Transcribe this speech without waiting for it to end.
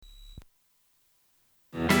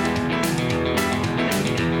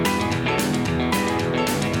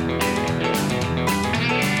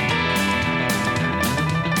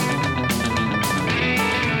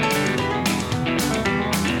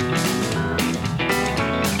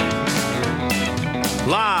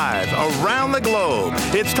Live around the globe,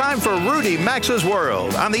 it's time for Rudy Maxa's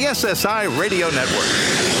World on the SSI Radio Network.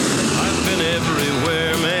 I've been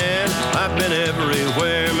everywhere, man. I've been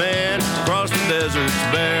everywhere, man. Across the deserts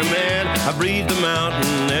bare, man. I breathe the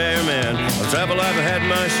mountain air, man. Of travel I've had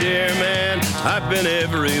my share, man. I've been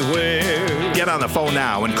everywhere. Get on the phone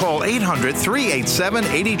now and call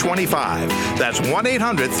 800-387-8025. That's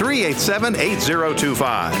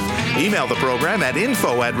 1-800-387-8025. Email the program at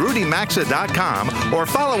info@rudymaxa.com or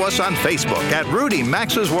follow us on Facebook at Rudy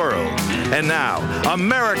Maxa's World. And now,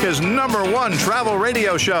 America's #1 travel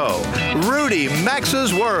radio show, Rudy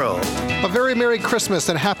Maxa's World. A very Merry Christmas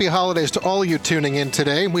and Happy Holidays to all you tuning in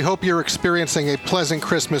today. We hope you're experiencing a pleasant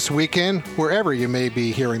Christmas weekend, wherever you may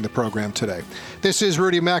be hearing the program today. This is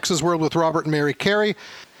Rudy Maxa's World with Robert and Mary Carey,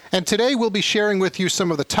 and today we'll be sharing with you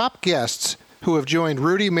some of the top guests who have joined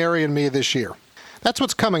Rudy, Mary, and me this year. That's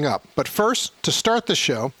what's coming up. But first, to start the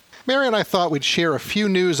show, Mary and I thought we'd share a few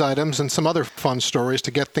news items and some other fun stories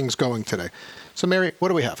to get things going today. So, Mary, what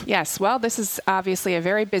do we have? Yes, well, this is obviously a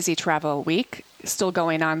very busy travel week, still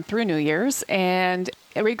going on through New Year's. And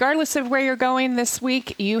regardless of where you're going this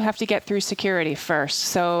week, you have to get through security first.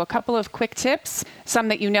 So a couple of quick tips, some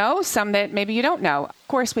that you know, some that maybe you don't know. Of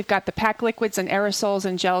course, we've got the pack liquids and aerosols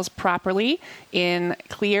and gels properly in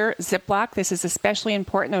clear Ziploc. This is especially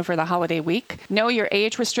important over the holiday week. Know your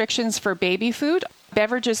age restrictions for baby food.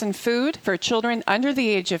 Beverages and food for children under the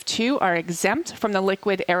age of 2 are exempt from the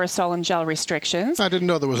liquid, aerosol, and gel restrictions. I didn't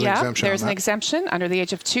know there was an exemption. There's an exemption under the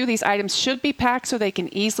age of 2. These items should be packed so they can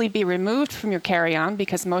easily be removed from your carry-on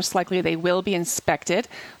because most likely they will be inspected,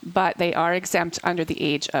 but they are exempt under the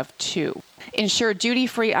age of 2. Ensure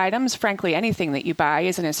duty-free items, frankly, anything that you buy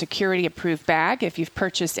is in a security-approved bag. If you've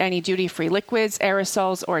purchased any duty-free liquids,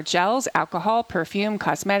 aerosols, or gels, alcohol, perfume,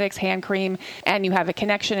 cosmetics, hand cream, and you have a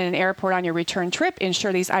connection in an airport on your return trip,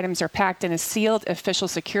 ensure these items are packed in a sealed official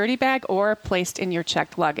security bag or placed in your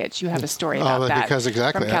checked luggage. You have a story about that because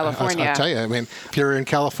exactly, from California. I'll tell you, I mean, if you're in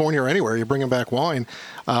California or anywhere, you're bringing back wine.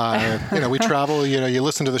 We travel, you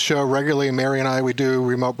listen to the show regularly. Mary and I, we do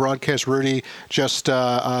remote broadcast. Rudy just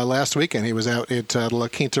last weekend, he was out at La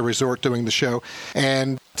Quinta Resort doing the show.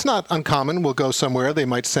 And it's not uncommon. We'll go somewhere. They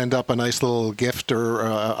might send up a nice little gift or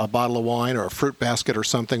a bottle of wine or a fruit basket or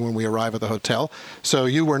something when we arrive at the hotel. So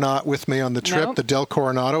you were not with me on the trip. Nope. The Del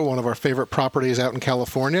Coronado, one of our favorite properties out in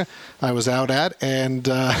California, I was out at, and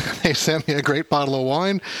they sent me a great bottle of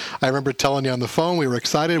wine. I remember telling you on the phone, we were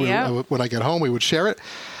excited. Yeah. When I get home, we would share it.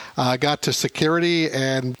 Got to security,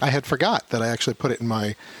 and I had forgot that I actually put it in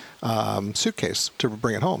my suitcase to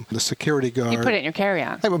bring it home. The security guard. You put it in your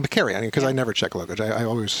carry-on. I would carry on because I never check luggage. I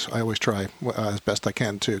always try as best I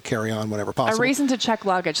can to carry on whenever possible. A reason to check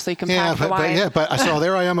luggage so you can pack the wine. But so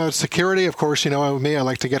there I am at security. Of course, with me, I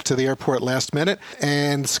like to get to the airport last minute.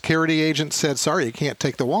 And the security agent said, "Sorry, you can't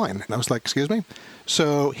take the wine." And I was like, "Excuse me?"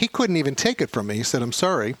 So he couldn't even take it from me. He said, "I'm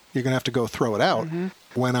sorry, you're going to have to go throw it out." Mm-hmm.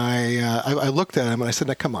 When I looked at him and I said,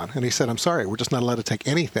 "Now, come on." And he said, "I'm sorry, we're just not allowed to take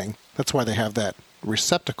anything. That's why they have that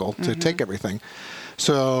receptacle to take everything."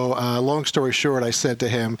 So long story short, I said to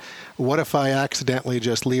him, "What if I accidentally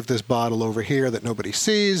just leave this bottle over here that nobody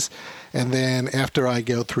sees, and then after I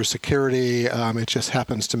go through security, it just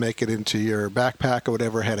happens to make it into your backpack or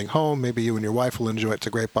whatever heading home. Maybe you and your wife will enjoy it. It's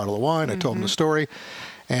a great bottle of wine." I told him the story.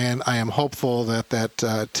 And I am hopeful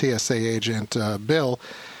that TSA agent, Bill,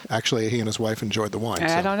 actually, he and his wife enjoyed the wine.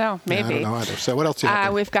 I don't know. Maybe. Yeah, I don't know either. So what else do you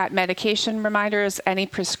have? We've got medication reminders, any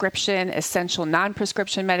prescription, essential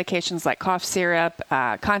non-prescription medications like cough syrup,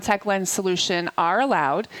 contact lens solution are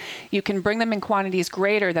allowed. You can bring them in quantities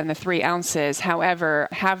greater than the 3 ounces. However,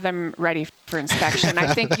 have them ready for inspection.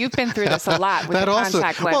 I think you've been through this a lot with the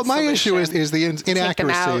contact lens Well, my solution. issue is the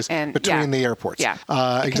inaccuracies between the airports. Yeah.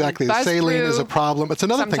 Exactly. The saline is a problem. It's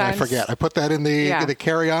another thing I forget. I put that in the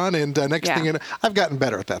carry-on, and next thing you know, I've gotten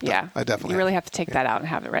better at that. Yeah, I definitely you really have to take that out and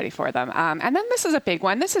have it ready for them. And then this is a big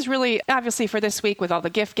one. This is really, obviously, for this week with all the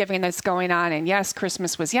gift giving that's going on. And yes,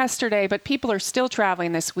 Christmas was yesterday, but people are still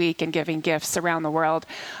traveling this week and giving gifts around the world.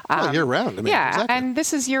 Year-round. I mean, yeah, exactly. And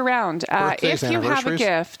this is year-round. Birthdays, if you have a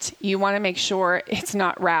gift, you want to make sure it's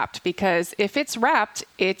not wrapped, because if it's wrapped,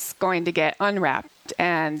 it's going to get unwrapped.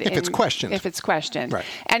 And if it's questioned. Right.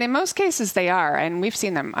 And in most cases they are, and we've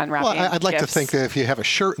seen them unwrapping Well, I'd like gifts. to think that if you have a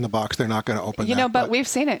shirt in the box, they're not going to open that. But we've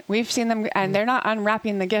seen it. We've seen them, and they're not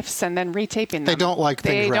unwrapping the gifts and then retaping them. They don't like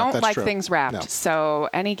things wrapped. They don't like true. things wrapped. No. So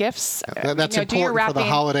any gifts, that's do your important wrapping, for the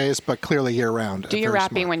holidays, but clearly year-round. Do your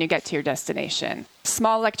wrapping when you get to your destination.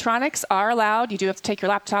 Small electronics are allowed. You do have to take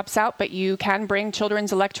your laptops out, but you can bring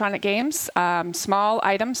children's electronic games. Small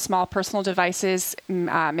items, small personal devices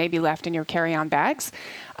may be left in your carry-on bags.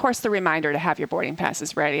 course, the reminder to have your boarding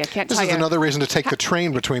passes ready. I can't tell you. This is another reason to take the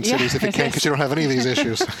train between cities if you can, because you don't have any of these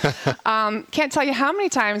issues. Can't tell you how many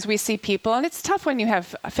times we see people, and it's tough when you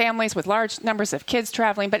have families with large numbers of kids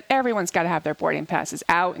traveling, but everyone's got to have their boarding passes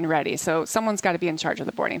out and ready. So someone's got to be in charge of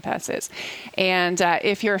the boarding passes. And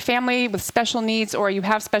if you're a family with special needs or you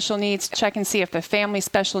have special needs, check and see if the family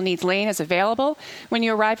special needs lane is available. When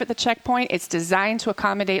you arrive at the checkpoint, it's designed to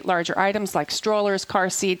accommodate larger items like strollers, car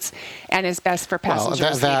seats, and is best for passengers.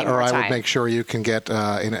 Well, that or I would make sure you can get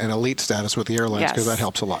an elite status with the airlines, because that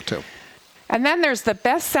helps a lot too. And then there's the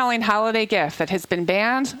best-selling holiday gift that has been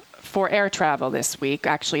banned for air travel this week.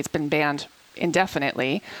 Actually, it's been banned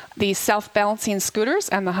indefinitely. These self-balancing scooters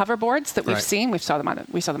and the hoverboards that we've seen. We saw them on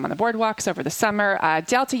the boardwalks over the summer.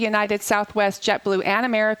 Delta, United, Southwest, JetBlue, and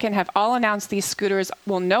American have all announced these scooters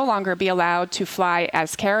will no longer be allowed to fly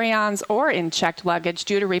as carry-ons or in checked luggage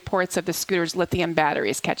due to reports of the scooter's lithium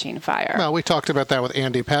batteries catching fire. Well, we talked about that with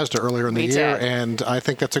Andy Pazda earlier in the year, and I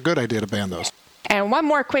think that's a good idea to ban those. And one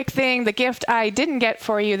more quick thing, the gift I didn't get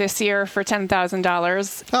for you this year for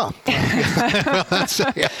 $10,000. Oh.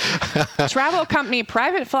 Travel company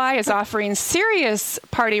Private Fly is offering serious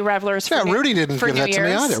party revelers for Rudy didn't give that to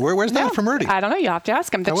me either. Where's that from Rudy? I don't know. You'll have to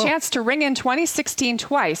ask him. The chance to ring in 2016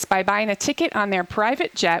 twice by buying a ticket on their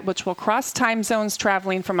private jet, which will cross time zones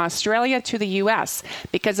traveling from Australia to the U.S.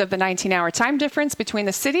 Because of the 19-hour time difference between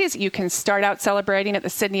the cities, you can start out celebrating at the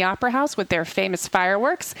Sydney Opera House with their famous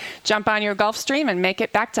fireworks, jump on your Gulfstream, and make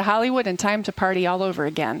it back to Hollywood in time to party all over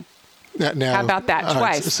again. Now, how about that?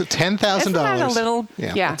 Twice. So $10,000. Isn't that a little,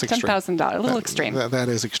 $10,000. A little extreme. That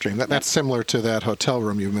is extreme. That's similar to that hotel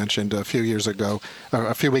room you mentioned a few weeks ago. In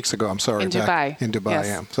Dubai. In Dubai,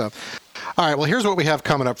 yes. So, all right. Well, here's what we have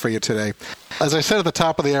coming up for you today. As I said at the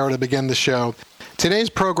top of the hour to begin the show, today's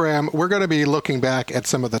program, we're going to be looking back at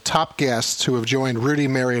some of the top guests who have joined Rudy,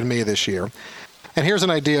 Mary, and me this year. And here's an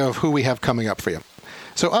idea of who we have coming up for you.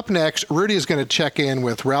 So up next, Rudy is going to check in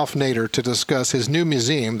with Ralph Nader to discuss his new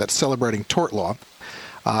museum that's celebrating tort law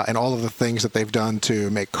and all of the things that they've done to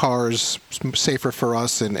make cars safer for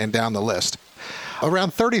us and down the list.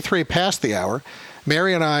 Around 33 past the hour,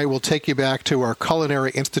 Mary and I will take you back to our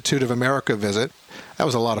Culinary Institute of America visit. That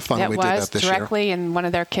was a lot of fun. We did that this year. Directly in one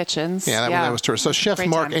of their kitchens. That was terrific. So Chef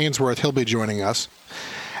Mark Ainsworth, he'll be joining us.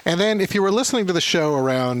 And then if you were listening to the show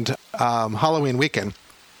around Halloween weekend,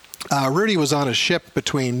 Rudy was on a ship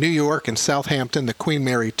between New York and Southampton, the Queen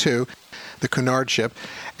Mary II, the Cunard ship,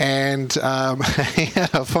 and he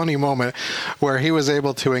had a funny moment where he was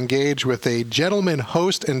able to engage with a gentleman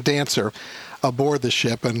host and dancer aboard the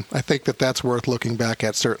ship, and I think that's worth looking back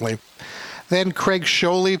at, certainly. Then Craig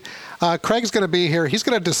Sholey. Craig's going to be here. He's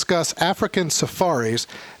going to discuss African safaris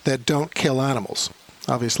that don't kill animals.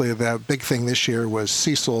 Obviously, the big thing this year was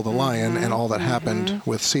Cecil the lion and all that happened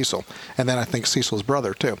with Cecil. And then I think Cecil's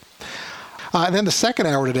brother, too. And then the second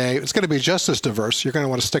hour today, it's going to be just as diverse. You're going to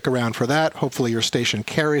want to stick around for that. Hopefully your station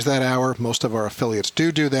carries that hour. Most of our affiliates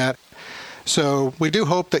do that. So we do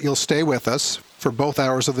hope that you'll stay with us for both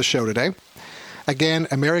hours of the show today. Again,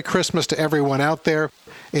 a Merry Christmas to everyone out there.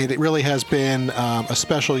 It really has been a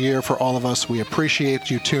special year for all of us. We appreciate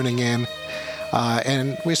you tuning in.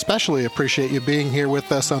 And we especially appreciate you being here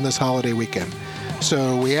with us on this holiday weekend.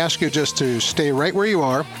 So we ask you just to stay right where you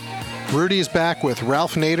are. Rudy's back with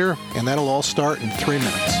Ralph Nader, and that'll all start in 3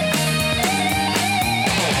 minutes.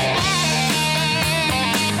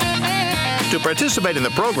 To participate in the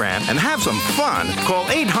program and have some fun, call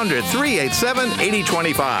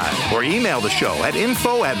 800-387-8025 or email the show at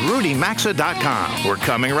info@rudymaxa.com. We're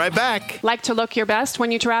coming right back. Like to look your best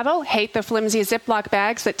when you travel? Hate the flimsy Ziploc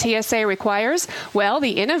bags that TSA requires? Well,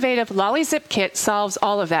 the innovative LollyZip kit solves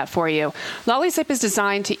all of that for you. LollyZip is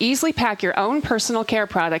designed to easily pack your own personal care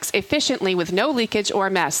products efficiently with no leakage or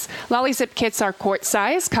mess. LollyZip kits are quart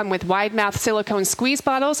size, come with wide-mouth silicone squeeze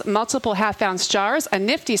bottles, multiple half-ounce jars, a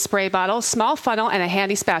nifty spray bottle, small funnel, and a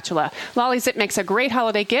handy spatula. LollyZip makes a great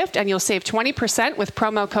holiday gift, and you'll save 20% with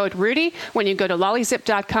promo code Rudy when you go to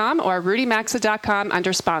lollyzip.com or rudymaxa.com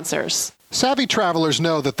under sponsors. Savvy travelers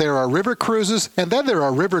know that there are river cruises, and then there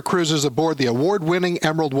are river cruises aboard the award-winning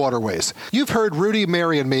Emerald Waterways. You've heard Rudy,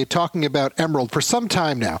 Mary, and me talking about Emerald for some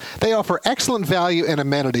time now. They offer excellent value and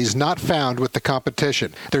amenities not found with the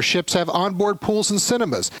competition. Their ships have onboard pools and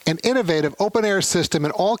cinemas, an innovative open-air system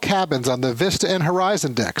in all cabins on the Vista and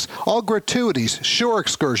Horizon decks, all gratuities, shore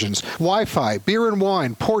excursions, Wi-Fi, beer and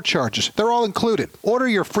wine, port charges. They're all included. Order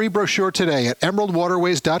your free brochure today at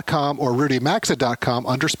emeraldwaterways.com or rudymaxa.com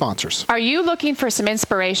under sponsors. Are you looking for some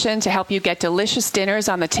inspiration to help you get delicious dinners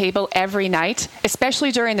on the table every night,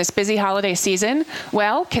 especially during this busy holiday season?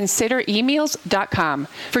 Well, consider eMeals.com.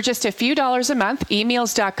 For just a few dollars a month,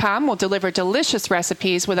 eMeals.com will deliver delicious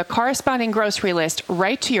recipes with a corresponding grocery list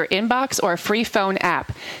right to your inbox or free phone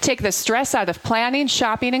app. Take the stress out of planning,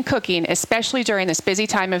 shopping, and cooking, especially during this busy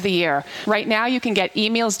time of the year. Right now, you can get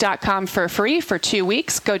eMeals.com for free for 2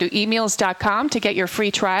 weeks. Go to eMeals.com to get your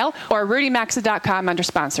free trial or RudyMaxa.com under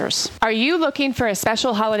sponsors. Are you looking for a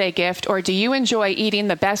special holiday gift, or do you enjoy eating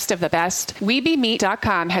the best of the best?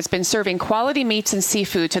 WeBeMeat.com has been serving quality meats and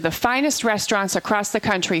seafood to the finest restaurants across the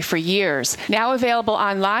country for years. Now available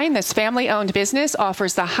online, this family-owned business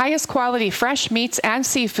offers the highest quality fresh meats and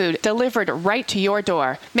seafood delivered right to your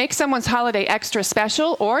door. Make someone's holiday extra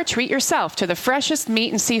special or treat yourself to the freshest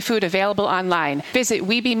meat and seafood available online. Visit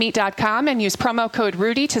WeBeMeat.com and use promo code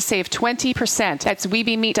Rudy to save 20%. That's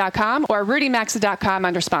WeBeMeat.com or RudyMaxa.com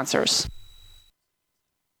under sponsors.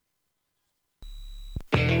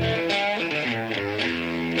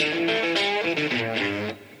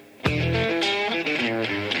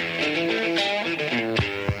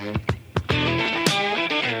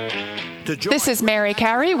 This is Mary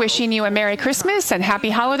Carey wishing you a Merry Christmas and Happy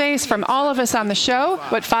Holidays from all of us on the show.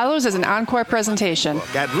 What follows is an encore presentation.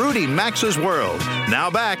 At Rudy Maxa's World. Now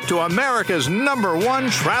back to America's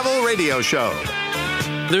 #1 travel radio show.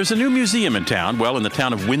 There's a new museum in town, well, in the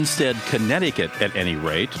town of Winsted, Connecticut, at any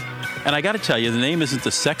rate. And I got to tell you, the name isn't the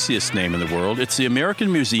sexiest name in the world. It's the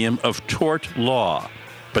American Museum of Tort Law.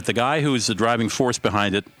 But the guy who's the driving force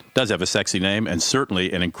behind it does have a sexy name and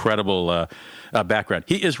certainly an incredible background.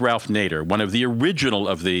 He is Ralph Nader, one of the original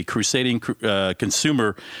of the crusading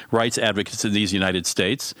consumer rights advocates in these United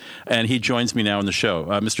States. And he joins me now on the show.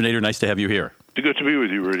 Mr. Nader, nice to have you here. Good to be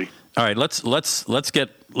with you, Rudy. All right,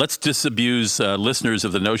 let's disabuse listeners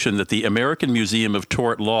of the notion that the American Museum of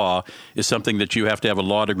Tort Law is something that you have to have a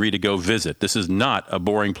law degree to go visit. This is not a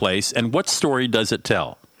boring place. And what story does it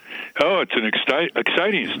tell? Oh, it's an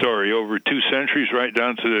exciting story over 2 centuries, right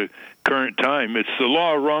down to the current time. It's the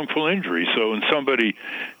law of wrongful injury. So when somebody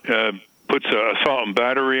puts assault and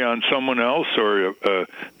battery on someone else, or a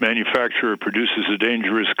manufacturer produces a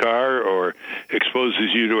dangerous car, or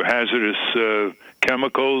exposes you to hazardous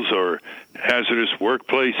chemicals or hazardous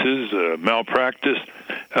workplaces, malpractice,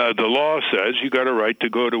 the law says you got a right to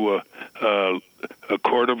go to a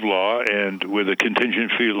court of law and with a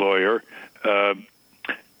contingent fee lawyer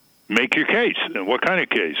make your case. And what kind of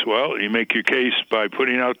case? Well, you make your case by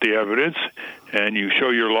putting out the evidence, and you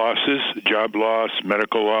show your losses, job loss,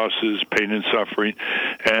 medical losses, pain and suffering,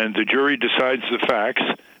 and the jury decides the facts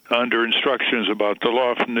under instructions about the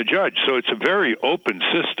law from the judge. So it's a very open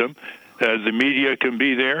system. The media can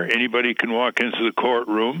be there. Anybody can walk into the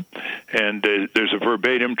courtroom, and there's a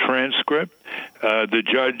verbatim transcript. The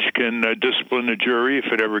judge can discipline the jury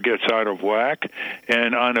if it ever gets out of whack.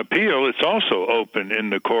 And on appeal, it's also open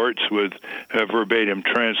in the courts with verbatim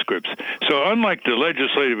transcripts. So unlike the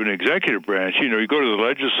legislative and executive branch, you go to the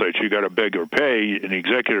legislature, you got to beg or pay, and the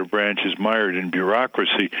executive branch is mired in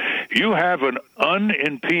bureaucracy. You have an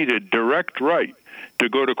unimpeded direct right to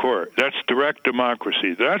go to court. That's direct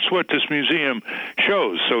democracy. That's what this museum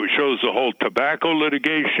shows. So it shows the whole tobacco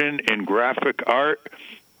litigation in graphic art,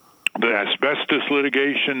 the asbestos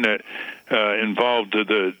litigation that involved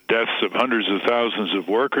the deaths of hundreds of thousands of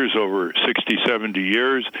workers over 60, 70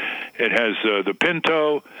 years. It has the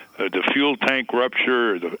Pinto, the fuel tank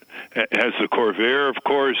rupture, it has the Corvair, of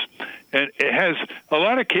course, and it has a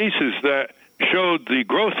lot of cases that showed the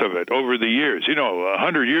growth of it over the years.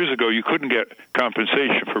 100 years ago, you couldn't get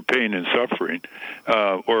compensation for pain and suffering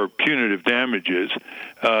or punitive damages.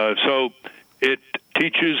 So it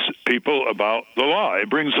teaches people about the law. It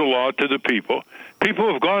brings the law to the people. People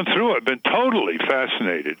who have gone through it, been totally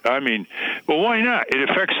fascinated. I mean, well, why not? It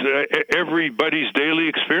affects everybody's daily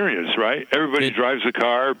experience, right? Everybody drives a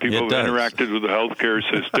car. People have interacted with the healthcare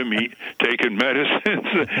system, taken medicines.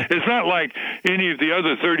 It's not like any of the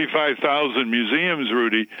other 35,000 museums,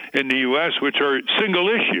 Rudy, in the U.S., which are single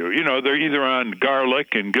issue. They're either on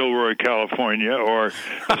garlic in Gilroy, California, or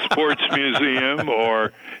a sports museum,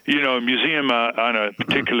 or, a museum on a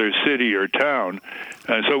particular city or town.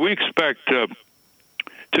 So we expect to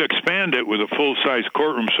expand it with a full-size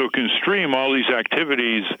courtroom so it can stream all these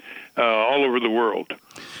activities all over the world.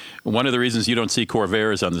 One of the reasons you don't see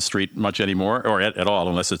Corvairs on the street much anymore, or at all,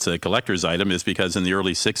 unless it's a collector's item, is because in the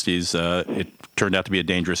early 60s, it turned out to be a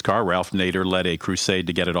dangerous car. Ralph Nader led a crusade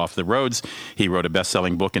to get it off the roads. He wrote a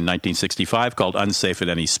best-selling book in 1965 called Unsafe at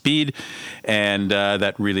Any Speed, and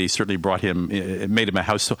that really certainly it made him a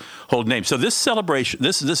household name. So this celebration,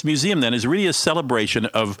 this museum then is really a celebration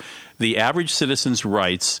of the average citizen's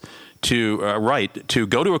rights to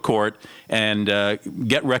go to a court and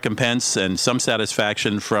get recompense and some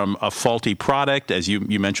satisfaction from a faulty product, as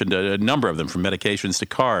you mentioned a number of them, from medications to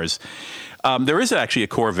cars. There is actually a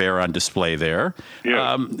Corvair on display there.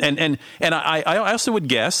 Yeah. And I also would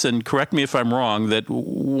guess, and correct me if I'm wrong, that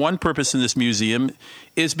one purpose in this museum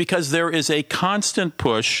is because there is a constant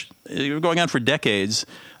push going on for decades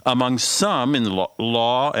among some in the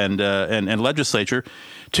law and legislature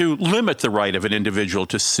to limit the right of an individual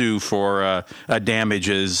to sue for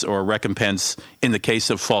damages or recompense in the case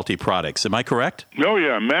of faulty products. Am I correct? Oh,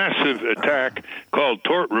 yeah. Massive attack called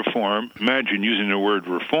tort reform. Imagine using the word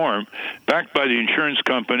reform, backed by the insurance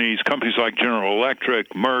companies like General Electric,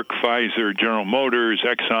 Merck, Pfizer, General Motors,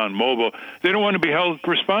 Exxon Mobil. They don't want to be held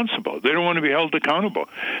responsible. They don't want to be held accountable.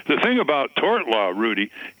 The thing about tort law,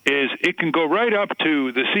 Rudy, is it can go right up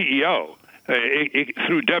to the CEO.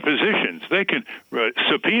 Through depositions, they can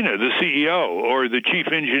subpoena the CEO or the chief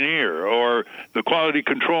engineer or the quality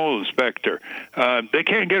control inspector. They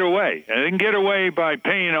can't get away. And they can get away by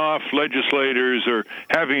paying off legislators or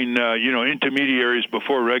having intermediaries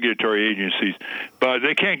before regulatory agencies, but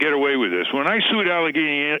they can't get away with this. When I sued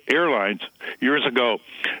Allegheny Airlines years ago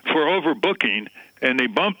for overbooking, and they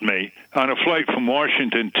bumped me on a flight from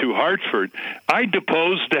Washington to Hartford, I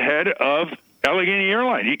deposed the head of Allegheny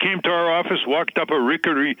Airline. He came to our office, walked up a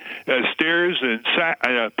rickety stairs, and sat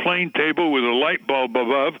at a plain table with a light bulb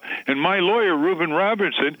above, and my lawyer, Reuben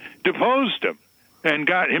Robertson, deposed him and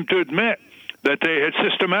got him to admit that they had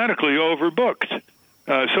systematically overbooked.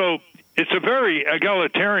 So it's a very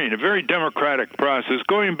egalitarian, a very democratic process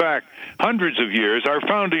going back hundreds of years. Our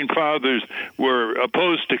founding fathers were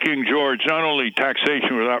opposed to King George, not only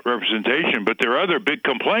taxation without representation, but their other big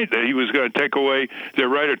complaint that he was going to take away their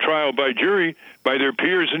right of trial by jury by their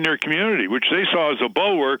peers in their community, which they saw as a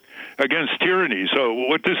bulwark against tyranny. So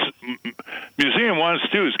what this museum wants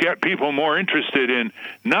to do is get people more interested in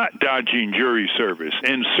not dodging jury service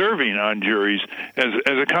and serving on juries as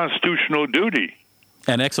a constitutional duty.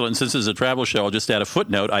 And excellent. Since this is a travel show, I'll just add a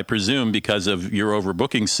footnote. I presume because of your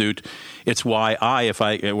overbooking suit, it's why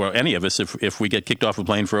any of us, if we get kicked off a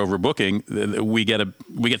plane for overbooking, we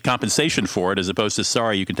get compensation for it, as opposed to,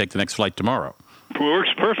 sorry, you can take the next flight tomorrow. It works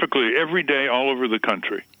perfectly every day all over the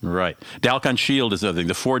country. Right. Dalcon Shield is another thing.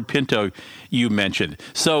 The Ford Pinto you mentioned.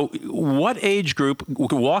 So what age group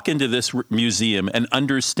could walk into this museum and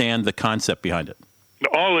understand the concept behind it?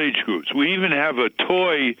 All age groups. We even have a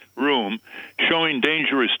toy room showing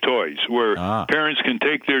dangerous toys where parents can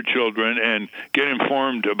take their children and get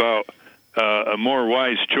informed about a more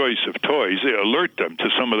wise choice of toys. They alert them to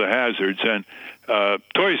some of the hazards. And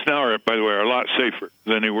toys now, by the way, are a lot safer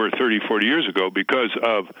than they were 30, 40 years ago because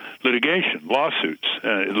of litigation, lawsuits.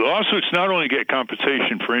 Lawsuits not only get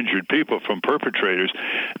compensation for injured people from perpetrators,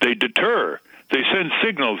 they deter. They send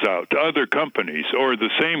signals out to other companies or the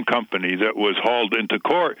same company that was hauled into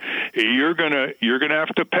court. You're gonna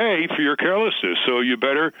have to pay for your carelessness, so you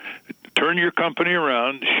better turn your company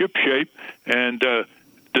around, shipshape, and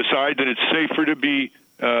decide that it's safer to be.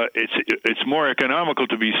 It's more economical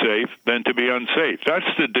to be safe than to be unsafe. That's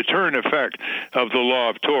the deterrent effect of the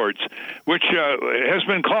law of torts, which has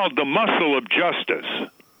been called the muscle of justice.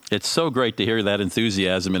 It's so great to hear that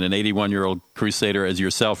enthusiasm in an 81-year-old crusader as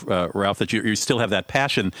yourself, Ralph, that you still have that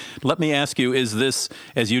passion. Let me ask you, is this,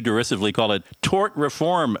 as you derisively call it, tort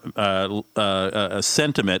reform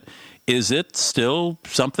sentiment, is it still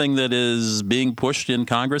something that is being pushed in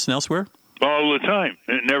Congress and elsewhere? All the time.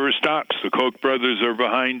 It never stops. The Koch brothers are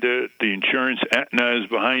behind it. The insurance, Aetna, is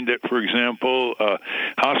behind it, for example.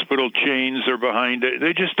 Hospital chains are behind it.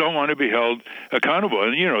 They just don't want to be held accountable.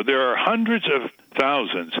 And, there are hundreds of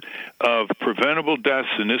thousands of preventable deaths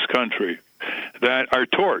in this country that are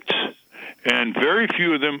torts, and very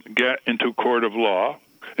few of them get into a court of law.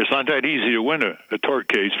 It's not that easy to win a tort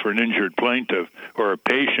case for an injured plaintiff or a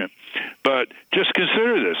patient. But just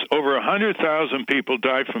consider this. Over 100,000 people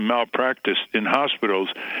die from malpractice in hospitals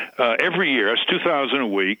every year. That's 2,000 a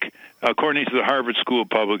week, according to the Harvard School of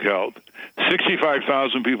Public Health.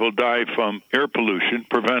 65,000 people die from air pollution,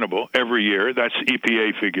 preventable, every year. That's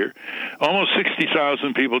EPA figure. Almost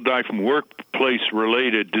 60,000 people die from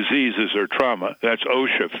workplace-related diseases or trauma. That's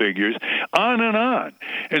OSHA figures. On and on.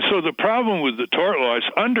 And so the problem with the tort law is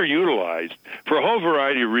underutilized for a whole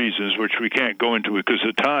variety of reasons, which we can't go into because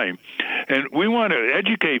of time. And we want to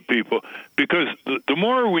educate people because the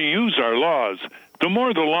more we use our laws, the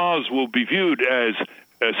more the laws will be viewed as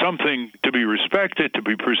something to be respected, to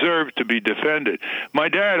be preserved, to be defended. My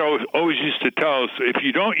dad always used to tell us, if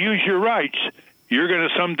you don't use your rights, you're going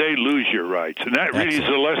to someday lose your rights. And that really is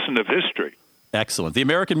a lesson of history. Excellent. The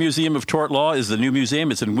American Museum of Tort Law is the new museum.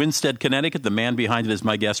 It's in Winstead, Connecticut. The man behind it is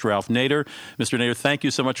my guest, Ralph Nader. Mr. Nader, thank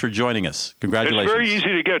you so much for joining us. Congratulations. It's very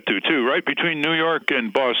easy to get to, too, right between New York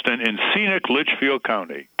and Boston in scenic Litchfield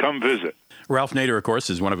County. Come visit. Ralph Nader, of course,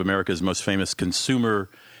 is one of America's most famous consumer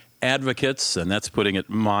advocates, and that's putting it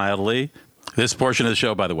mildly. This portion of the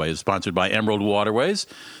show, by the way, is sponsored by Emerald Waterways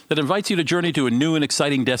that invites you to journey to a new and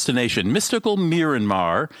exciting destination, mystical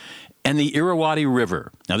Myanmar and the Irrawaddy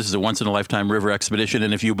River. Now, this is a once-in-a-lifetime river expedition,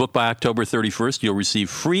 and if you book by October 31st, you'll receive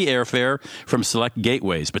free airfare from select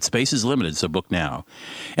gateways, but space is limited, so book now.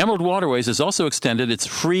 Emerald Waterways has also extended its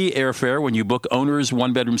free airfare when you book owners'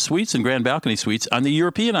 one-bedroom suites and grand balcony suites on the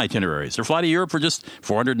European itineraries, or fly to Europe for just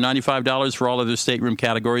 $495 for all other stateroom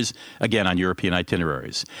categories, again, on European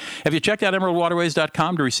itineraries. Have you checked out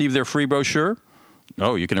emeraldwaterways.com to receive their free brochure?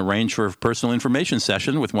 Oh, you can arrange for a personal information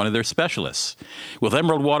session with one of their specialists. With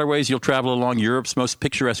Emerald Waterways, you'll travel along Europe's most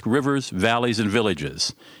picturesque rivers, valleys, and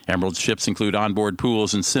villages. Emerald's ships include onboard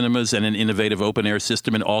pools and cinemas and an innovative open-air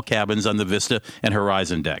system in all cabins on the Vista and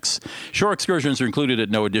Horizon decks. Shore excursions are included at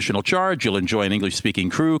no additional charge. You'll enjoy an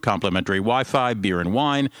English-speaking crew, complimentary Wi-Fi, beer and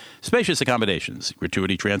wine, spacious accommodations,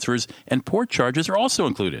 gratuity transfers, and port charges are also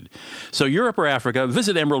included. So Europe or Africa,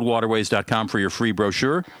 visit emeraldwaterways.com for your free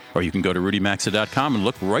brochure, or you can go to rudymaxa.com and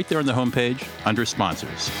look right there on the homepage under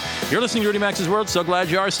sponsors. You're listening to Rudy Maxa's World. So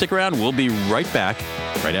glad you are. Stick around. We'll be right back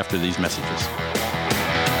right after these messages.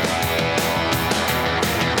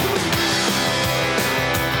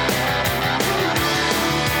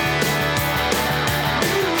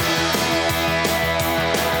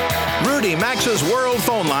 Rudy Maxa's World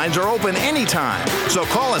phone lines are open anytime, so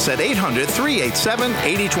call us at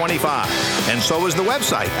 800-387-8025. And so is the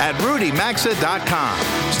website at rudymaxa.com.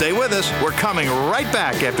 Stay with us. We're coming right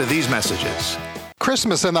back after these messages.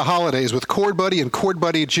 Christmas and the holidays with Chord Buddy and Chord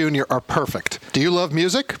Buddy Jr. are perfect. Do you love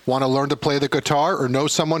music? Want to learn to play the guitar or know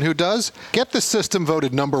someone who does? Get the system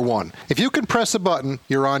voted #1. If you can press a button,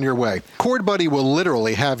 you're on your way. Chord Buddy will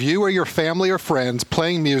literally have you or your family or friends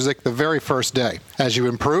playing music the very first day. As you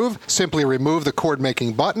improve, simply remove the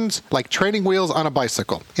chord-making buttons like training wheels on a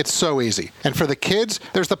bicycle. It's so easy. And for the kids,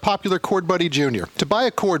 there's the popular Chord Buddy Jr. To buy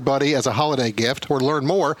a Chord Buddy as a holiday gift or learn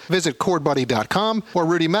more, visit chordbuddy.com or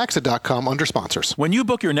rudymaxa.com under sponsors. When you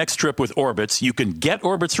book your next trip with Orbitz, you can get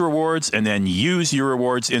Orbitz rewards and then use your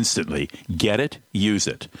rewards instantly. Get it, use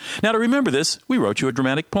it. Now, to remember this, we wrote you a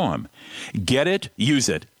dramatic poem. Get it, use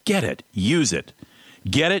it. Get it, use it.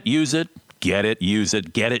 Get it, use it. Get it, use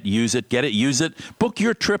it. Get it, use it. Get it, use it. Book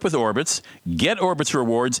your trip with Orbitz, get Orbitz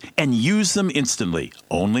rewards, and use them instantly.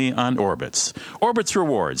 Only on Orbitz. Orbitz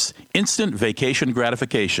rewards. Instant vacation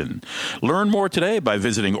gratification. Learn more today by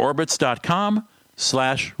visiting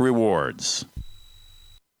orbitz.com/rewards.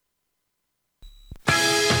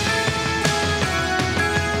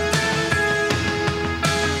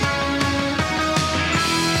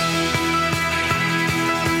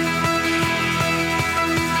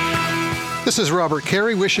 This is Robert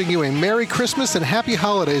Carey wishing you a Merry Christmas and Happy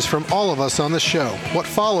Holidays from all of us on the show. What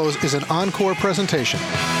follows is an encore presentation.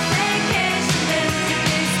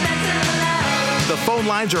 The phone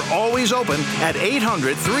lines are always open at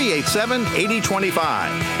 800-387-8025.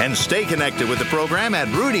 And stay connected with the program at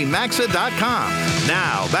rudymaxa.com.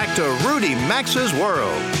 Now, back to Rudy Maxa's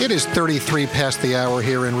World. It is 33 past the hour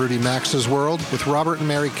here in Rudy Maxa's World with Robert and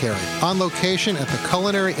Mary Carey, on location at the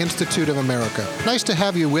Culinary Institute of America. Nice to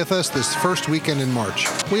have you with us this first weekend in March.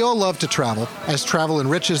 We all love to travel, as travel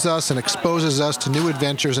enriches us and exposes us to new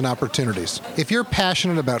adventures and opportunities. If you're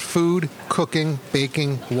passionate about food, cooking,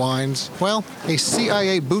 baking, wines, well, a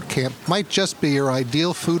CIA boot camp might just be your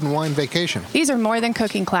ideal food and wine vacation. These are more than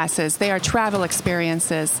cooking classes. They are travel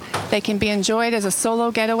experiences. They can be enjoyed as a solo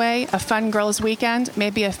getaway, a fun girls' weekend,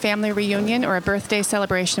 maybe a family reunion, or a birthday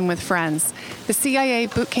celebration with friends. The CIA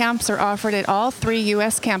boot camps are offered at all 3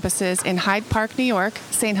 U.S. campuses in Hyde Park, New York,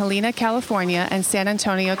 St. Helena, California, and San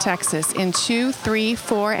Antonio, Texas, in 2, 3,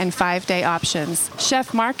 4, and 5-day options.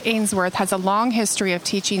 Chef Mark Ainsworth has a long history of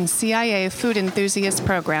teaching CIA food enthusiast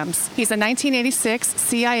programs. He's a 1986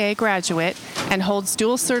 CIA graduate and holds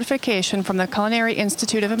dual certification from the Culinary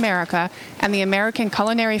Institute of America and the American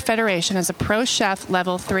Culinary Federation as a pro chef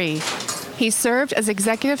level 3. He served as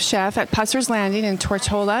executive chef at Pusser's Landing in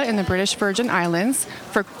Tortola in the British Virgin Islands,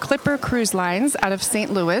 for Clipper Cruise Lines out of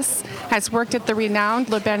St. Louis, has worked at the renowned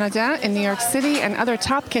Le Bernardin in New York City and other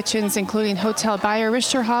top kitchens, including Hotel Bayer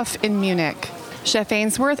Richterhof in Munich. Chef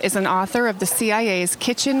Ainsworth is an author of the CIA's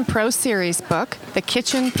Kitchen Pro Series book, The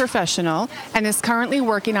Kitchen Professional, and is currently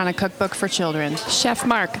working on a cookbook for children. Chef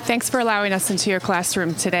Mark, thanks for allowing us into your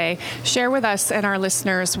classroom today. Share with us and our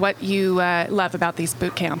listeners what you love about these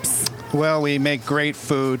boot camps. Well, we make great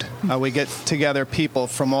food. We get together people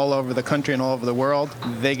from all over the country and all over the world.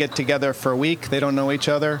 They get together for a week. They don't know each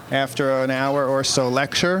other. After an hour or so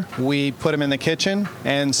lecture, we put them in the kitchen,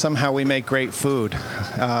 and somehow we make great food.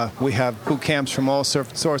 We have boot camps from all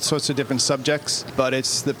sorts of different subjects, but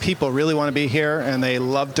it's the people really want to be here, and they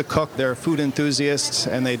love to cook. They're food enthusiasts,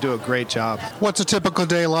 and they do a great job. What's a typical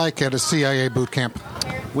day like at a CIA boot camp?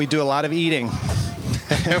 We do a lot of eating.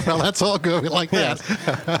 Well, that's all good. We like that.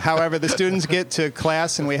 However, the students get to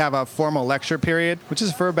class, and we have a formal lecture period, which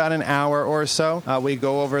is for about an hour or so. We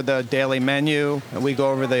go over the daily menu. We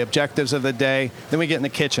go over the objectives of the day. Then we get in the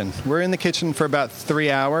kitchen. We're in the kitchen for about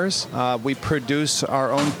 3 hours. We produce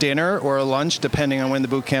our own dinner or lunch, depending on when the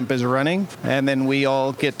boot camp is running. And then we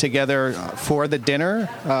all get together for the dinner.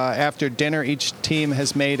 After dinner, each team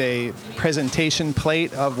has made a presentation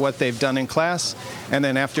plate of what they've done in class. And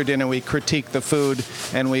then after dinner, we critique the food,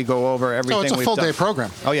 and we go over everything we've done. So it's a full-day program.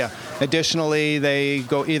 Oh, yeah. Additionally, they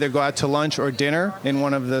either go out to lunch or dinner in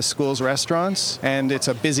one of the school's restaurants, and it's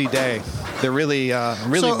a busy day. They're really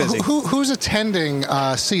busy. Who's attending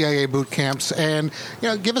CIA boot camps? And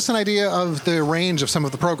give us an idea of the range of some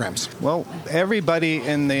of the programs. Well, everybody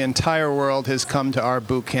in the entire world has come to our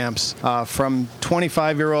boot camps, from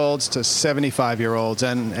 25-year-olds to 75-year-olds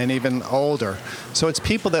and even older. So it's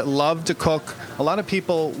people that love to cook. A lot of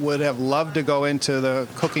people would have loved to go into the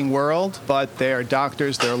cooking world, but they're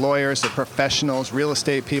doctors, they're lawyers, they're professionals, real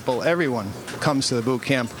estate people. Everyone comes to the boot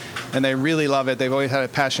camp, and they really love it. They've always had a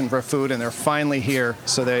passion for food, and they're finally here.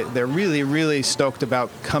 So they're really, really stoked about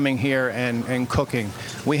coming here and cooking.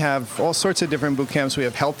 We have all sorts of different boot camps. We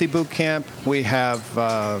have healthy boot camp. We have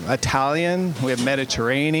Italian. We have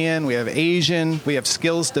Mediterranean. We have Asian. We have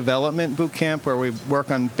skills development boot camp where we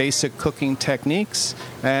work on basic cooking techniques.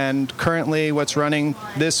 And currently what's running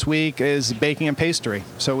this week is baking and pastry.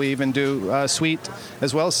 So we even do sweet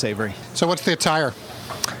as well as savory. So what's the attire?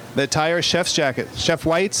 The attire is chef's jacket, chef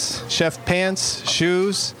whites, chef pants,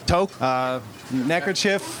 shoes, toque,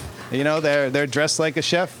 neckerchief. They're dressed like a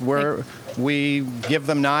chef. We give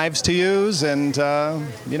them knives to use, and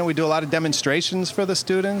we do a lot of demonstrations for the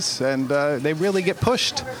students, and they really get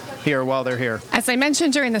pushed here while they're here. As I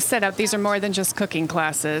mentioned during the setup, these are more than just cooking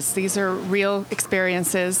classes. These are real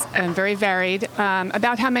experiences and very varied.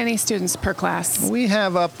 About how many students per class? We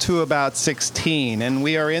have up to about 16, and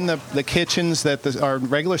we are in the kitchens that our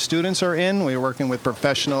regular students are in. We're working with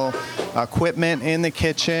professional equipment in the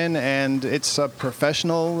kitchen, and it's a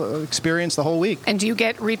professional experience the whole week. And do you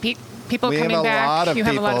get repeat people we coming have a back? lot of you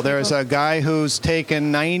people. Have a lot of There's people? a guy who's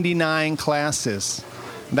taken 99 classes.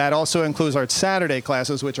 That also includes our Saturday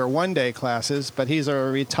classes, which are one-day classes, but he's a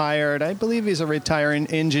retired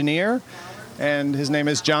engineer, and his name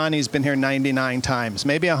is John. He's been here 99 times.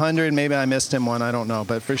 Maybe 100, maybe I missed him one, I don't know,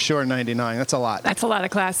 but for sure 99. That's a lot. That's a lot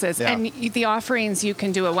of classes. Yeah. And the offerings, you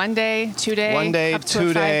can do a 1 day, 2 day, One day, up to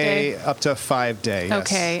 2 a 5 day, day? up to 5 day. Yes.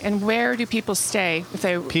 Okay, and where do people stay if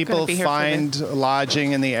they People be here find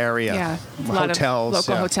lodging in the area. Yeah, a lot hotels. of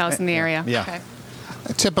local hotels in the area. Yeah. Okay.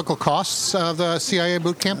 Typical costs of the CIA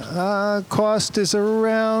boot camp? Cost is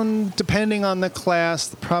around, depending on the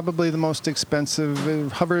class, probably the most expensive,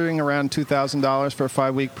 hovering around $2,000 for a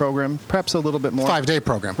 5-week program, perhaps a little bit more. 5-day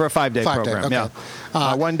program. For a 5-day program, okay. yeah.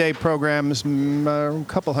 1-day programs, a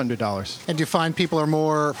couple $100. And do you find people are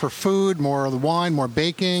more for food, more of the wine, more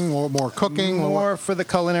baking, more cooking? More for the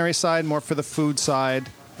culinary side, more for the food side.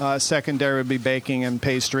 Secondary would be baking and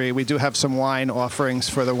pastry. We do have some wine offerings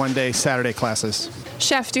for the 1-day Saturday classes.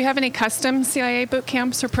 Chef, do you have any custom CIA boot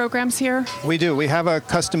camps or programs here? We do. We have a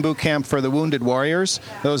custom boot camp for the wounded warriors.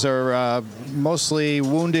 Those are mostly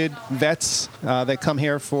wounded vets that come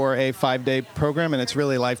here for a 5-day program, and it's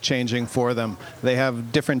really life-changing for them. They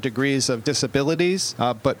have different degrees of disabilities,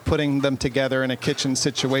 but putting them together in a kitchen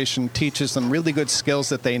situation teaches them really good skills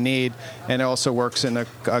that they need, and it also works in a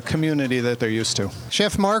community that they're used to.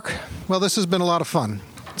 Chef Mark, well, this has been a lot of fun.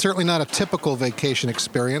 Certainly not a typical vacation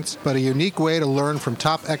experience, but a unique way to learn from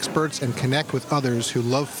top experts and connect with others who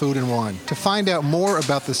love food and wine. To find out more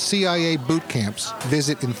about the CIA boot camps,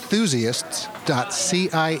 visit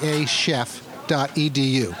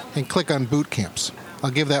enthusiasts.ciachef.edu and click on boot camps.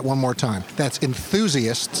 I'll give that one more time. That's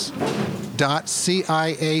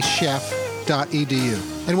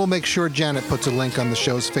enthusiasts.ciachef.edu. And we'll make sure Janet puts a link on the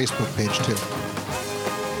show's Facebook page, too.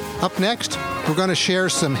 Up next, we're going to share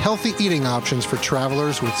some healthy eating options for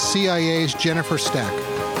travelers with CIA's Jennifer Stack.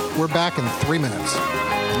 We're back in 3 minutes.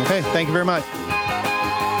 Okay, thank you very much.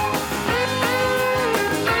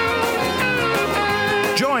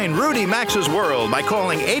 Join Join Rudy Maxa's World by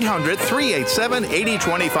calling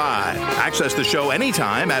 800-387-8025. Access the show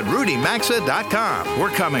anytime at rudymaxa.com. We're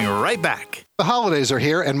coming right back. The holidays are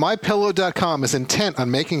here, and MyPillow.com is intent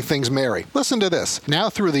on making things merry. Listen to this. Now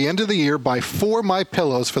through the end of the year, buy 4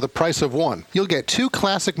 MyPillows for the price of 1. You'll get 2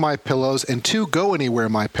 classic MyPillows and 2 Go-Anywhere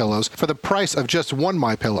MyPillows for the price of just 1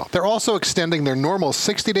 MyPillow. They're also extending their normal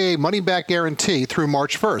 60-day money-back guarantee through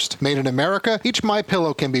March 1st. Made in America, each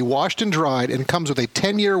MyPillow can be washed and dried and comes with a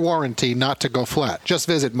 10-year warranty not to go flat. Just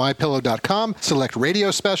visit MyPillow.com, select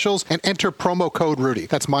radio specials, and enter promo code Rudy.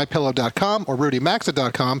 That's MyPillow.com or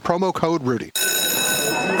RudyMaxa.com, promo code Rudy.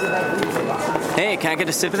 Hey, can I get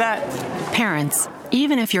a sip of that? Parents,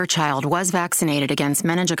 even if your child was vaccinated against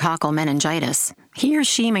meningococcal meningitis, he or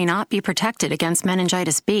she may not be protected against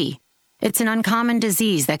meningitis B. It's an uncommon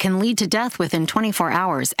disease that can lead to death within 24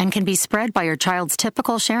 hours and can be spread by your child's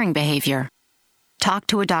typical sharing behavior. Talk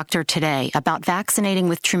to a doctor today about vaccinating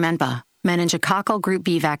with Trumenba, meningococcal group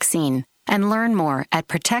B vaccine, and learn more at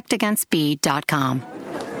protectagainstb.com.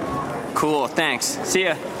 Cool, thanks. See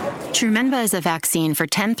ya. Trumenba is a vaccine for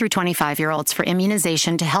 10 through 25-year-olds for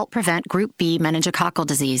immunization to help prevent Group B meningococcal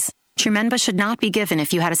disease. Trumenba should not be given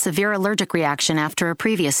if you had a severe allergic reaction after a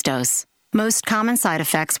previous dose. Most common side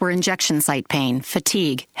effects were injection site pain,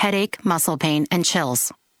 fatigue, headache, muscle pain, and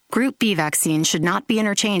chills. Group B vaccines should not be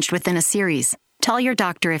interchanged within a series. Tell your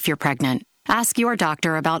doctor if you're pregnant. Ask your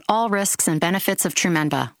doctor about all risks and benefits of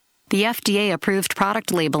Trumenba. The FDA-approved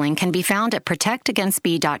product labeling can be found at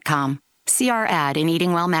protectagainstb.com. See our ad in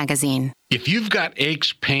Eating Well magazine. If you've got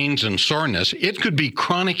aches, pains, and soreness, it could be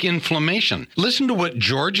chronic inflammation. Listen to what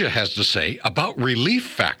Georgia has to say about Relief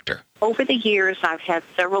Factor. Over the years, I've had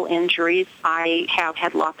several injuries. I have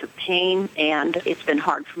had lots of pain, and it's been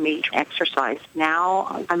hard for me to exercise.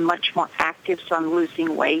 Now, I'm much more active, so I'm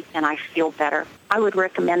losing weight, and I feel better. I would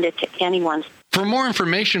recommend it to anyone. For more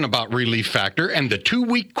information about Relief Factor and the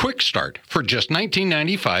 2-week quick start for just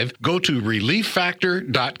 $19.95, go to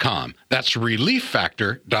ReliefFactor.com. That's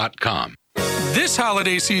ReliefFactor.com. This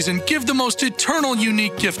holiday season, give the most eternal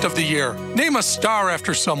unique gift of the year. Name a star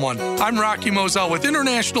after someone. I'm Rocky Moselle with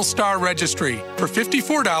International Star Registry. For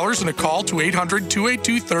 $54 and a call to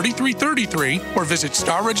 800-282-3333 or visit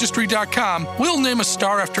starregistry.com, we'll name a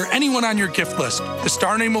star after anyone on your gift list. The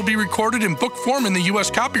star name will be recorded in book form in the U.S.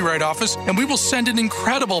 Copyright Office, and we will send an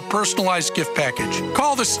incredible personalized gift package.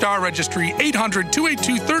 Call the Star Registry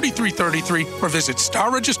 800-282-3333 or visit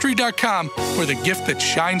starregistry.com for the gift that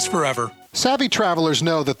shines forever. Savvy travelers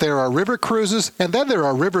know that there are river cruises, and then there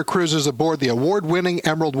are river cruises aboard the award-winning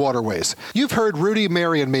Emerald Waterways. You've heard Rudy,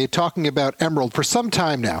 Mary, and me talking about Emerald for some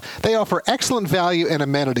time now. They offer excellent value and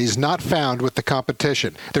amenities not found with the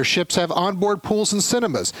competition. Their ships have onboard pools and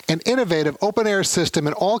cinemas, an innovative open-air system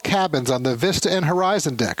in all cabins on the Vista and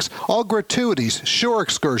Horizon decks, all gratuities, shore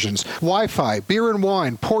excursions, Wi-Fi, beer and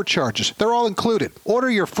wine, port charges. They're all included. Order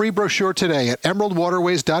your free brochure today at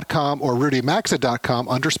emeraldwaterways.com or rudymaxa.com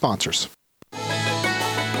under sponsors.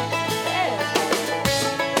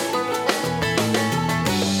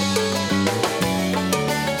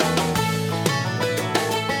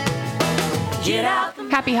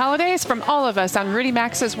 Happy holidays from all of us on Rudy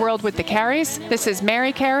Maxa's World with the Carries. This is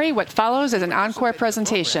Mary Carey. What follows is an encore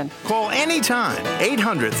presentation. Call anytime,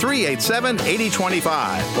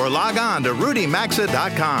 800-387-8025, or log on to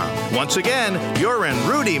rudymaxa.com. Once again, you're in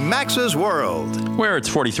Rudy Maxa's World. Where it's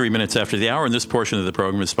 43 minutes after the hour, and this portion of the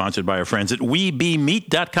program is sponsored by our friends at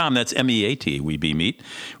WeBeMeat.com. That's M-E-A-T, We Be Meat.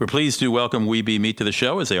 We're pleased to welcome We Be Meat to the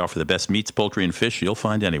show as they offer the best meats, poultry, and fish you'll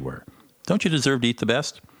find anywhere. Don't you deserve to eat the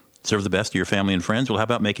best? Serve the best to your family and friends? Well, how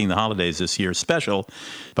about making the holidays this year special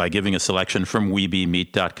by giving a selection from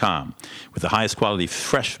WeBeMeat.com. With the highest quality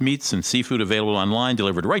fresh meats and seafood available online,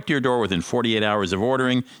 delivered right to your door within 48 hours of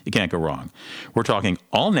ordering, you can't go wrong. We're talking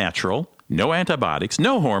all natural, no antibiotics,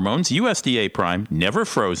 no hormones, USDA prime, never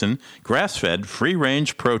frozen, grass-fed,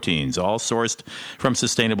 free-range proteins, all sourced from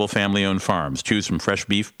sustainable family-owned farms. Choose from fresh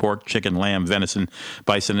beef, pork, chicken, lamb, venison,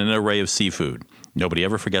 bison, and an array of seafood. Nobody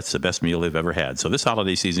ever forgets the best meal they've ever had. So this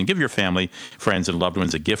holiday season, give your family, friends, and loved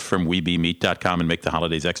ones a gift from WeBeMeat.com and make the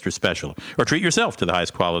holidays extra special. Or treat yourself to the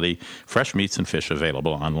highest quality fresh meats and fish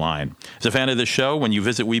available online. As a fan of this show, when you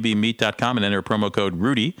visit WeBeMeat.com and enter promo code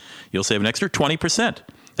Rudy, you'll save an extra 20%.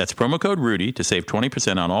 That's promo code Rudy to save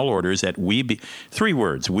 20% on all orders at WeBeMeat,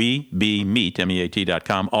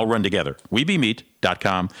 M-E-A-T.com, all run together.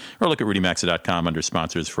 WeBeMeat.com, or look at RudyMaxa.com under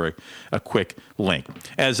sponsors for a quick link.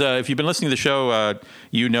 As if you've been listening to the show,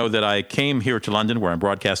 you know that I came here to London, where I'm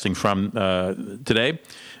broadcasting from today,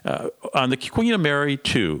 on the Queen of Mary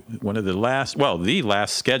 2, one of the last, well, the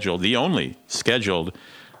last scheduled, the only scheduled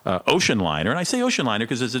ocean liner. And I say ocean liner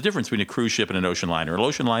because there's a difference between a cruise ship and an ocean liner. An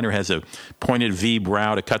ocean liner has a pointed V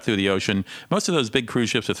brow to cut through the ocean. Most of those big cruise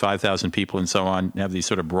ships with 5,000 people and so on have these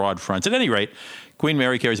sort of broad fronts. At any rate, Queen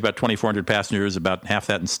Mary carries about 2,400 passengers, about half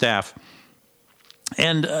that in staff.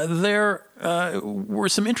 And there were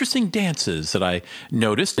some interesting dances that I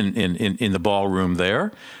noticed in the ballroom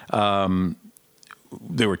there.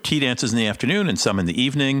 There were tea dances in the afternoon and some in the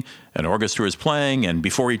evening. An orchestra was playing, and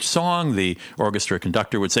before each song, the orchestra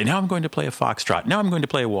conductor would say, now I'm going to play a foxtrot, now I'm going to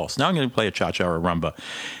play a waltz, now I'm going to play a cha-cha or a rumba.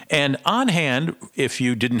 And on hand, if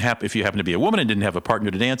you happen to be a woman and didn't have a partner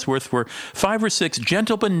to dance with, were 5 or 6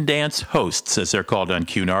 gentleman dance hosts, as they're called on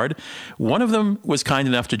Cunard. One of them was kind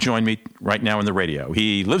enough to join me right now on the radio.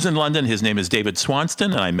 He lives in London. His name is David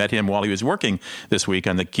Swanston, and I met him while he was working this week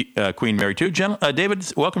on the Queen Mary 2.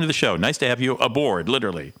 David, welcome to the show. Nice to have you aboard,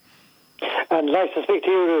 literally. And nice to speak to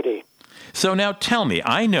you, Rudy. So now tell me,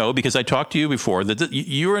 I know because I talked to you before that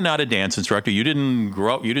you are not a dance instructor. You didn't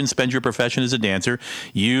grow up, you didn't spend your profession as a dancer.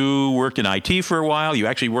 You worked in IT for a while. You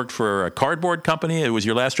actually worked for a cardboard company. It was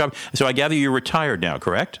your last job. So I gather you're retired now,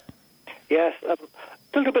 correct? Yes, a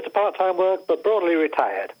little bit of part-time work, but broadly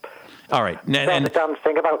retired. All right. Started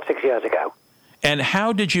dancing about 6 years ago. And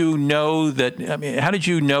how did you know that? I mean, how did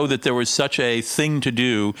you know that there was such a thing to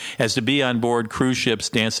do as to be on board cruise ships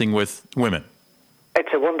dancing with women? It's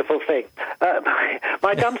a wonderful thing.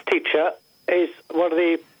 My dance teacher is one of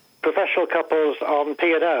the professional couples on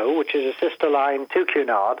P&O, which is a sister line to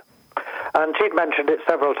Cunard, and she'd mentioned it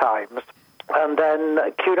several times. And then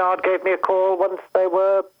Cunard gave me a call once they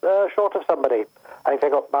were short of somebody. I think they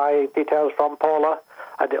got my details from Paula,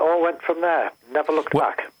 and it all went from there. Never looked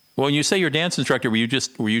back. Well, when you say you're a dance instructor, were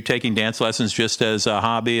you taking dance lessons just as a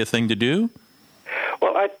hobby, a thing to do?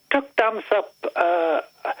 Well, I took dance up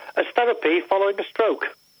as therapy following a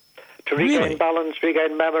stroke to regain balance,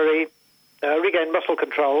 regain memory, regain muscle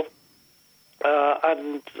control,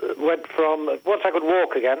 and went from, once I could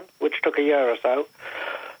walk again, which took a year or so,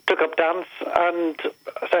 took up dance, and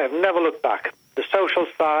I've never looked back. The social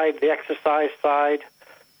side, the exercise side,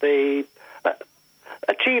 the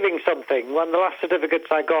achieving something. One of the last certificates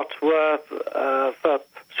I got were for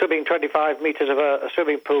swimming 25 metres of a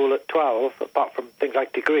swimming pool at 12, apart from things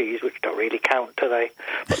like degrees, which don't really count, do they?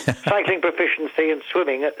 But cycling proficiency and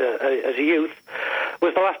swimming as a youth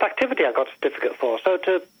was the last activity I got a certificate for. So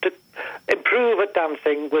to improve at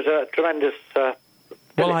dancing was a tremendous...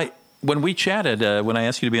 When we chatted, when I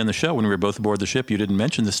asked you to be on the show, when we were both aboard the ship, you didn't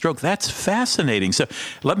mention the stroke. That's fascinating. So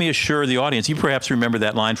let me assure the audience, you perhaps remember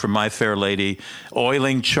that line from My Fair Lady,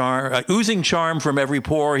 oozing charm from every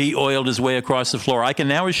pore, he oiled his way across the floor. I can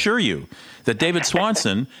now assure you that David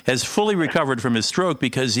Swanson has fully recovered from his stroke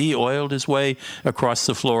because he oiled his way across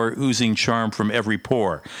the floor, oozing charm from every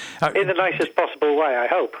pore. In the nicest possible way, I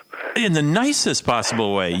hope. In the nicest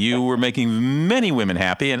possible way. You were making many women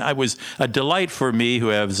happy, and it was a delight for me, who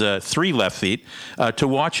has 3 left feet, to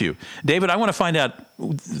watch you. David, I want to find out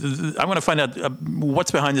what's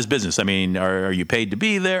behind this business. I mean, are you paid to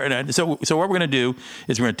be there? And so what we're going to do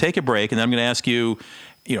is we're going to take a break, and then I'm going to ask you,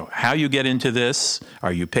 how you get into this.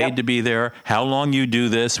 Are you paid to be there? How long you do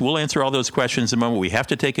this? We'll answer all those questions in a moment. We have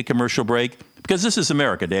to take a commercial break because this is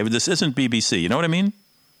America, David. This isn't BBC. You know what I mean?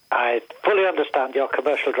 I fully understand your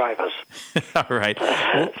commercial drivers. All right.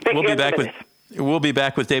 We'll be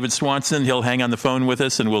back with David Swanson. He'll hang on the phone with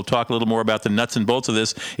us, and we'll talk a little more about the nuts and bolts of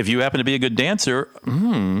this. If you happen to be a good dancer,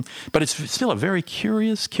 but it's still a very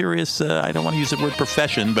curious, I don't want to use the word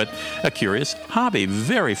profession, but a curious hobby.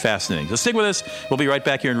 Very fascinating. So stick with us. We'll be right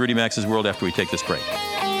back here in Rudy Max's World after we take this break.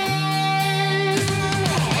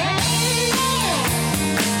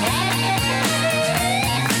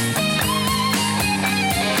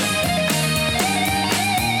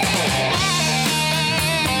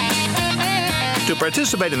 To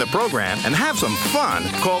participate in the program and have some fun,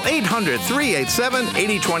 call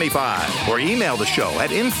 800-387-8025 or email the show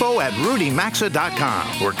at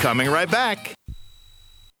info@rudymaxa.com. We're coming right back.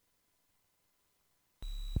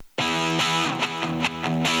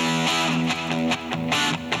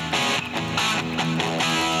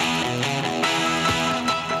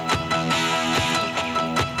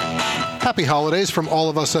 Happy holidays from all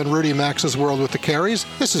of us on Rudy Max's World with the Careys.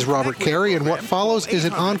 This is Robert Carey, and what follows is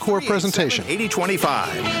an encore presentation.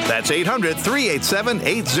 8025. That's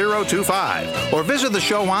 800-387-8025. Or visit the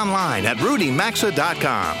show online at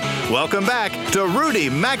rudymaxa.com. Welcome back to Rudy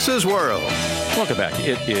Max's World. Welcome back.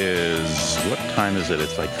 It is, what time is it?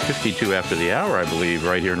 It's like 52 after the hour, I believe,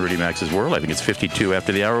 right here in Rudy Max's World. I think it's 52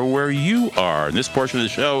 after the hour where you are. And this portion of the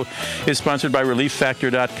show is sponsored by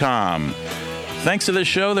ReliefFactor.com. Thanks to this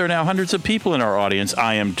show, there are now hundreds of people in our audience,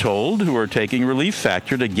 I am told, who are taking Relief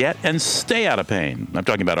Factor to get and stay out of pain. I'm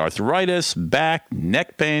talking about arthritis, back,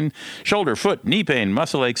 neck pain, shoulder, foot, knee pain,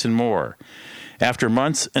 muscle aches, and more. After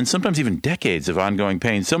months and sometimes even decades of ongoing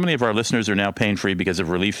pain, so many of our listeners are now pain-free because of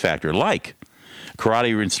Relief Factor, like a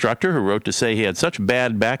karate instructor who wrote to say he had such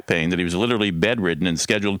bad back pain that he was literally bedridden and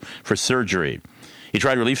scheduled for surgery. He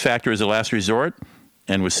tried Relief Factor as a last resort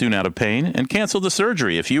and was soon out of pain and canceled the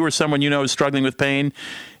surgery. If you or someone you know is struggling with pain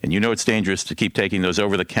and you know it's dangerous to keep taking those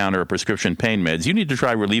over-the-counter or prescription pain meds, you need to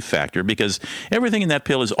try Relief Factor because everything in that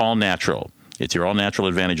pill is all natural. It's your all-natural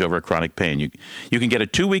advantage over chronic pain. You can get a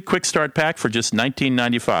 2-week quick start pack for just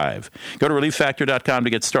 $19.95. Go to ReliefFactor.com to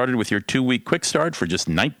get started with your 2-week quick start for just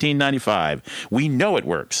 $19.95. We know it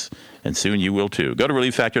works, and soon you will too. Go to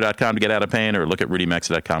ReliefFactor.com to get out of pain or look at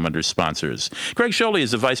RudyMaxa.com under sponsors. Craig Scholey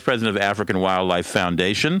is the Vice President of African Wildlife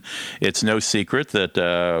Foundation. It's no secret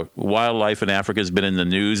that wildlife in Africa has been in the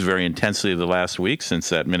news very intensely the last week since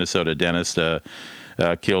that Minnesota dentist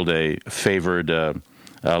killed a favored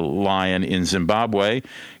lion in Zimbabwe.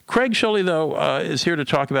 Craig Scholey, though, is here to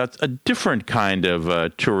talk about a different kind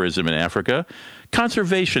of tourism in Africa,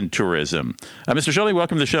 conservation tourism. Mr. Scholey,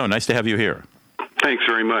 welcome to the show. Nice to have you here. Thanks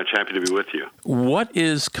very much. Happy to be with you. What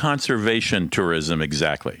is conservation tourism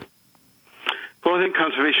exactly? Well, I think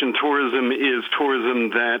conservation tourism is tourism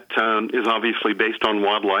that is obviously based on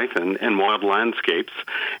wildlife and wild landscapes.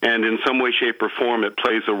 And in some way, shape, or form, it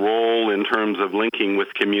plays a role in terms of linking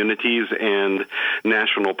with communities and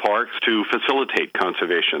national parks to facilitate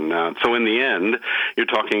conservation. So in the end, you're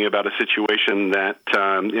talking about a situation that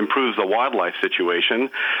improves the wildlife situation,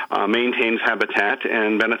 maintains habitat,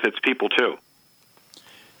 and benefits people too.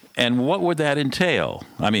 And what would that entail?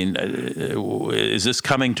 I mean, is this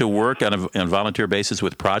coming to work on a volunteer basis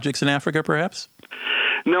with projects in Africa, perhaps?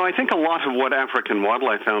 No, I think a lot of what African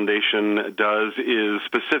Wildlife Foundation does is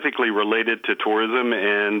specifically related to tourism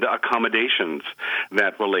and accommodations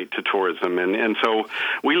that relate to tourism. And so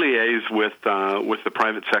we liaise with the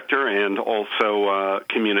private sector and also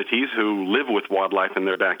communities who live with wildlife in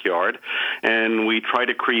their backyard. And we try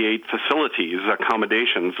to create facilities,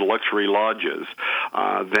 accommodations, luxury lodges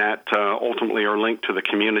that ultimately are linked to the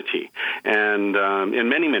community. And in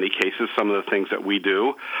many, many cases, some of the things that we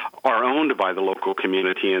do are owned by the local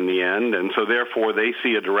community in the end, and so therefore they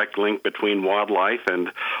see a direct link between wildlife and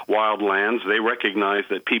wild lands. They recognize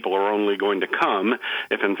that people are only going to come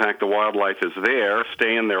if in fact the wildlife is there,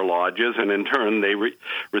 stay in their lodges, and in turn they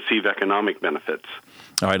receive economic benefits.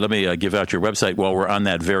 All right, let me give out your website while we're on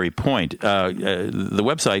that very point. The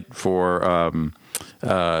website for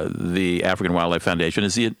the African Wildlife Foundation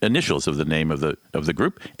is the initials of the name of the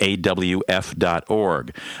group,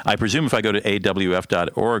 awf.org. I presume if I go to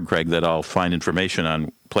awf.org, Craig, that I'll find information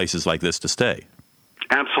on places like this to stay.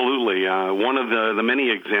 Absolutely. One of the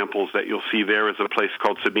many examples that you'll see there is a place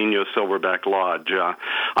called Sabinho Silverback Lodge.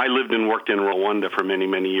 I lived and worked in Rwanda for many,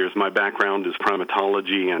 many years. My background is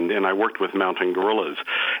primatology, and I worked with mountain gorillas.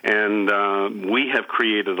 And we have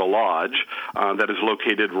created a lodge that is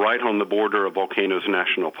located right on the border of Volcanoes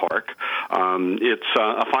National Park. It's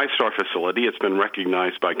a 5-star facility. It's been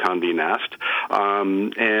recognized by Condé Nast.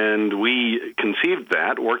 And we conceived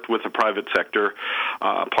that, worked with a private sector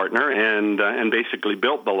partner, and basically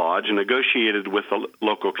built the lodge and negotiated with the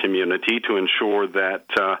local community to ensure that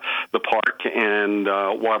the park and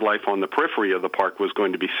wildlife on the periphery of the park was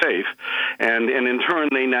going to be safe. And in turn,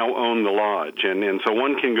 they now own the lodge. And so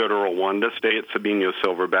one can go to Rwanda, stay at Sabinho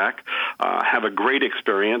Silverback, have a great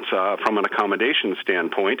experience from an accommodation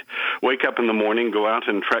standpoint, wake up in the morning, go out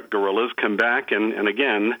and trek gorillas, come back and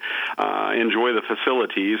again, enjoy the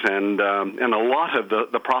facilities and a lot of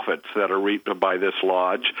the profits that are reaped by this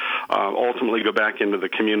lodge ultimately go back into the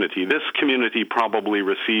community. This community probably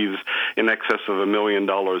receives in excess of $1 million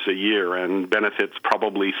a year and benefits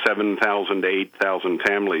probably 7,000 to 8,000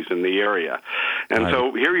 families in the area. And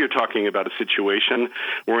so here you're talking about a situation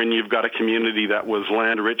wherein you've got a community that was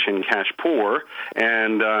land rich and cash poor,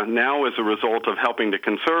 and now as a result of helping to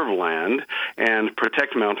conserve land and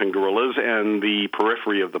protect mountain gorillas and the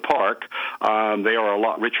periphery of the park, they are a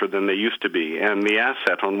lot richer than they used to be. And the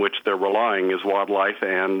asset on which they're relying is wildlife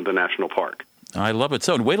and the national park. I love it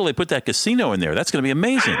so. And wait till they put that casino in there. That's going to be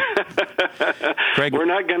amazing. Craig, we're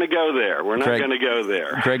not going to go there. We're not going to go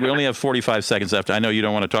there. Craig, we only have 45 seconds left. I know you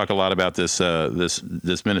don't want to talk a lot about this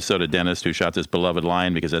Minnesota dentist who shot this beloved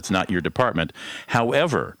lion because that's not your department.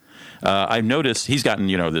 However, I've noticed he's gotten,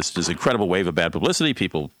 this incredible wave of bad publicity,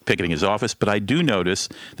 people picketing his office. But I do notice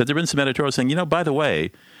that there have been some editorials saying, by the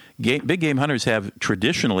way, big game hunters have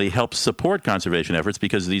traditionally helped support conservation efforts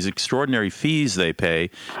because of these extraordinary fees they pay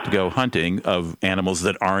to go hunting of animals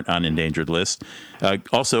that aren't on endangered lists.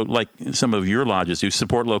 Also, like some of your lodges, you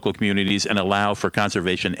support local communities and allow for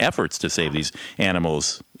conservation efforts to save these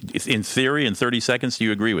animals. In theory, in 30 seconds, do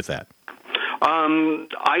you agree with that?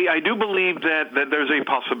 I do believe that there's a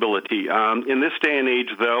possibility. In this day and age,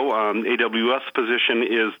 though, AWS position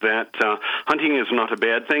is that hunting is not a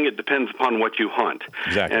bad thing. It depends upon what you hunt.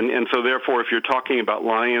 Exactly. And so, therefore, if you're talking about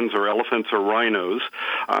lions or elephants or rhinos,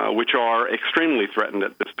 which are extremely threatened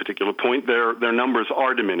at this particular point, their numbers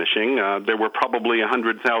are diminishing. There were probably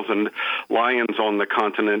 100,000 lions on the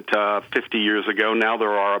continent 50 years ago. Now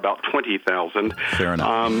there are about 20,000. Fair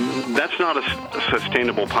enough. That's not a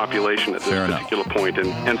sustainable population at this particular point,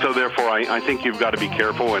 and so therefore I think you've got to be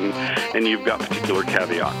careful and you've got particular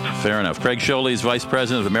caveats. Fair enough. Craig Scholey is Vice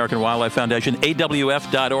President of the American Wildlife Foundation,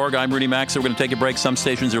 AWF.org. I'm Rudy Maxa. We're going to take a break. Some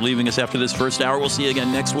stations are leaving us after this first hour. We'll see you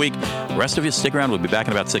again next week. The rest of you stick around. We'll be back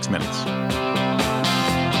in about 6 minutes.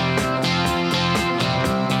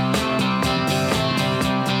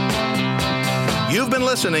 You've been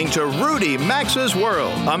listening to Rudy Maxa's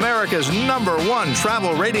World, America's #1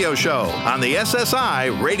 travel radio show on the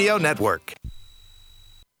SSI Radio Network.